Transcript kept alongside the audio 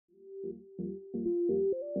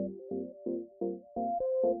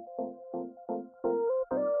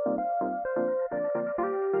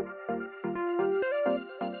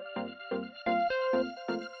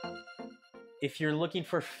If you're looking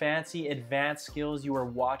for fancy advanced skills, you are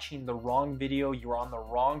watching the wrong video, you are on the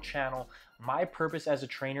wrong channel. My purpose as a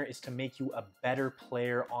trainer is to make you a better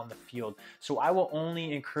player on the field. So I will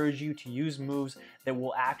only encourage you to use moves that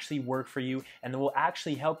will actually work for you and that will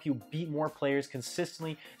actually help you beat more players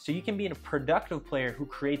consistently so you can be a productive player who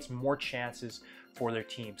creates more chances for their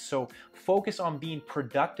team. So focus on being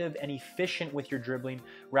productive and efficient with your dribbling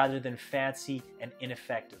rather than fancy and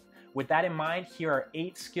ineffective. With that in mind, here are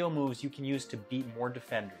 8 skill moves you can use to beat more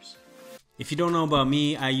defenders. If you don't know about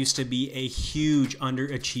me, I used to be a huge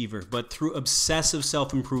underachiever, but through obsessive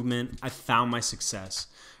self-improvement, I found my success.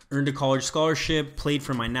 Earned a college scholarship, played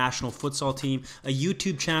for my national futsal team, a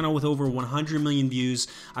YouTube channel with over 100 million views.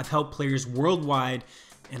 I've helped players worldwide,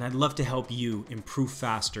 and I'd love to help you improve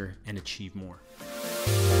faster and achieve more.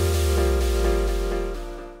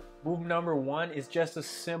 Move number 1 is just a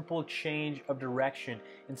simple change of direction.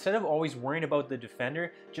 Instead of always worrying about the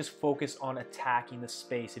defender, just focus on attacking the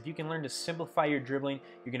space. If you can learn to simplify your dribbling,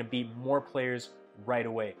 you're going to beat more players right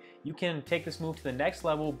away. You can take this move to the next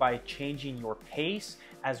level by changing your pace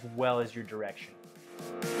as well as your direction.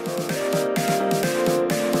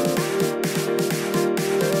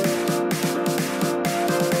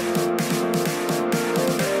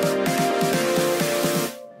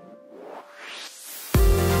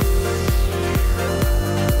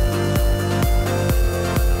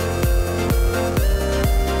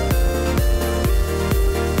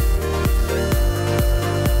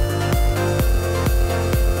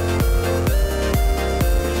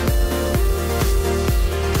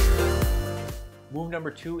 Number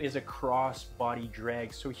 2 is a cross body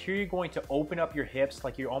drag. So here you're going to open up your hips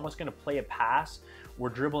like you're almost going to play a pass or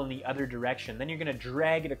dribble in the other direction. Then you're going to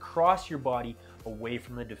drag it across your body away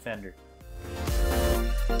from the defender.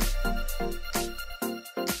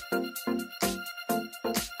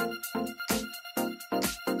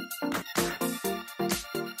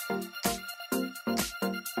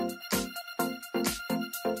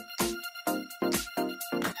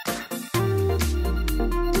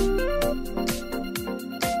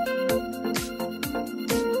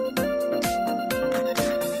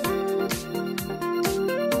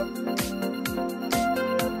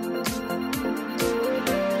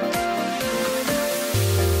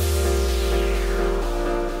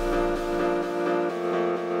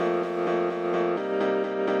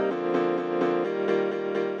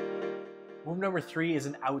 Number 3 is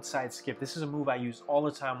an outside skip. This is a move I use all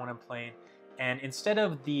the time when I'm playing. And instead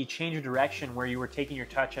of the change of direction where you were taking your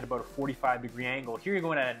touch at about a 45-degree angle, here you're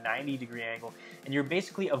going at a 90-degree angle, and you're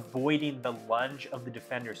basically avoiding the lunge of the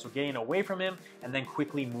defender. So getting away from him and then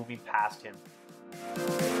quickly moving past him.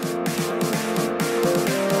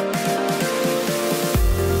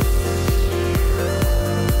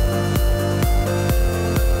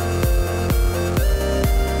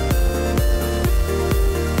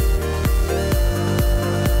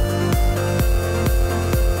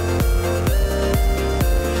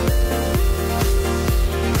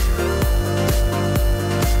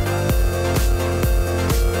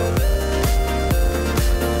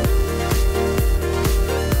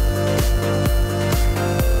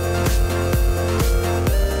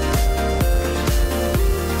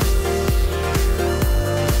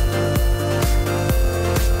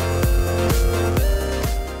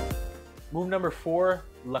 Number 4,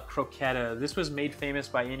 La Croqueta. This was made famous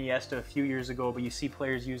by Iniesta a few years ago, but you see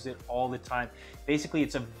players use it all the time. Basically,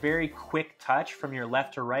 it's a very quick touch from your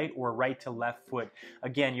left to right or right to left foot.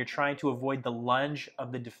 Again, you're trying to avoid the lunge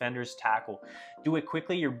of the defender's tackle. Do it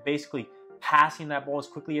quickly. You're basically passing that ball as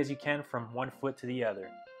quickly as you can from one foot to the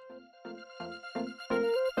other.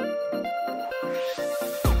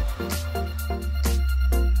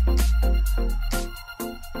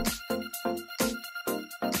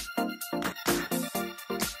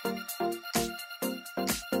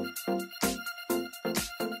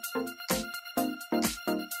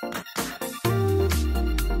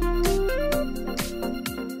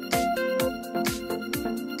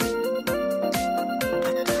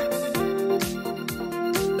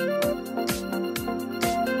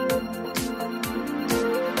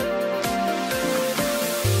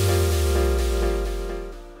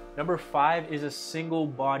 Number 5 is a single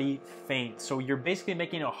body feint. So you're basically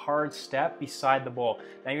making a hard step beside the ball.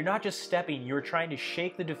 Now you're not just stepping, you're trying to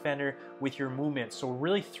shake the defender with your movement. So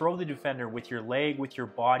really throw the defender with your leg, with your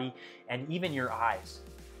body, and even your eyes.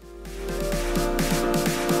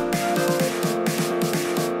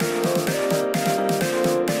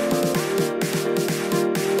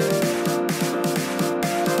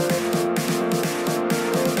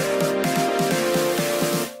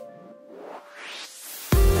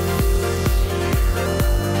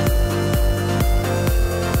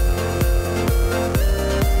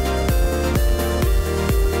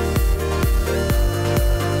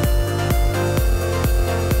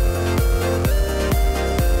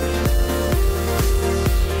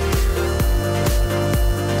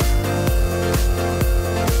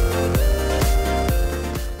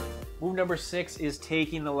 number 6 is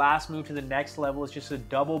taking the last move to the next level. It's just a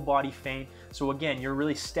double body feint. So again, you're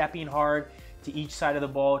really stepping hard to each side of the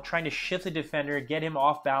ball, trying to shift the defender, get him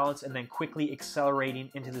off balance, and then quickly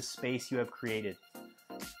accelerating into the space you have created.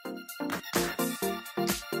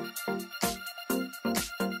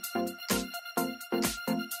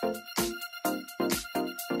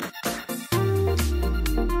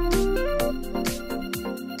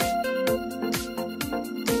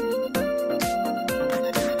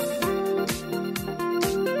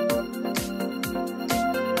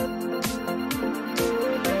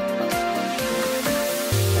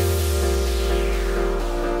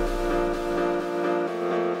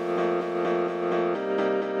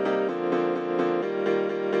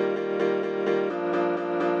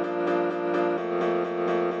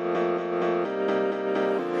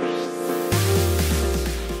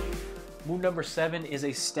 Move number 7 is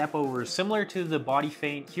a step over. Similar to the body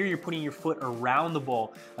feint, here you're putting your foot around the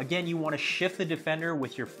ball. Again, you want to shift the defender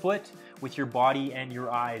with your foot, with your body, and your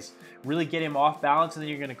eyes. Really get him off balance, and then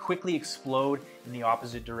you're going to quickly explode in the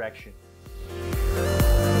opposite direction.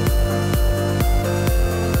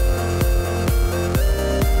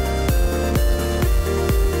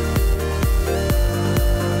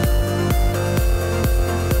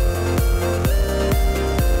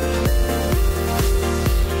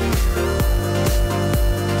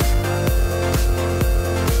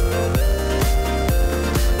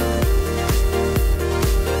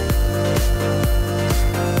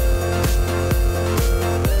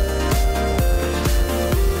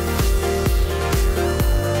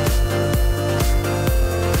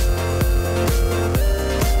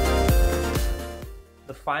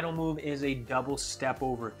 Final move is a double step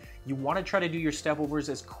over. You want to try to do your step overs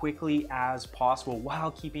as quickly as possible while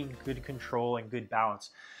keeping good control and good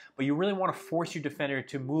balance. But you really want to force your defender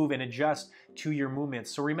to move and adjust to your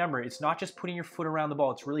movements. So remember, it's not just putting your foot around the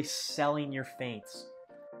ball, it's really selling your feints.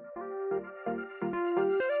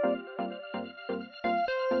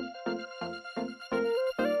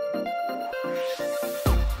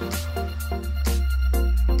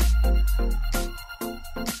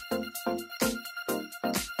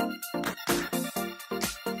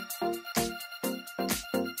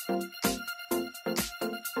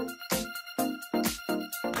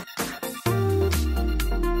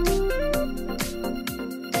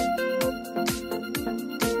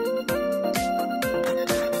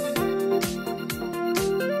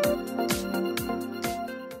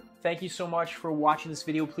 Thank you so much for watching this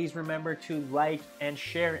video. Please remember to like and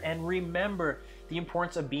share, and remember the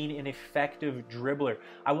importance of being an effective dribbler.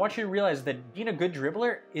 I want you to realize that being a good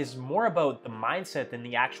dribbler is more about the mindset than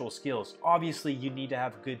the actual skills. Obviously, you need to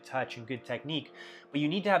have good touch and good technique, but you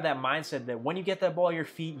need to have that mindset that when you get that ball at your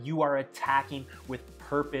feet, you are attacking with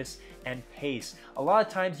purpose and pace. A lot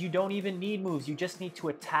of times you don't even need moves. You just need to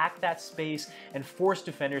attack that space and force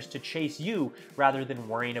defenders to chase you rather than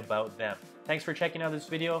worrying about them. Thanks for checking out this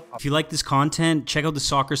video. If you like this content, check out the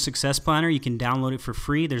Soccer Success Planner. You can download it for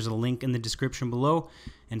free. There's a link in the description below.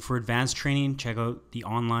 And for advanced training, check out the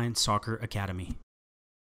Online Soccer Academy.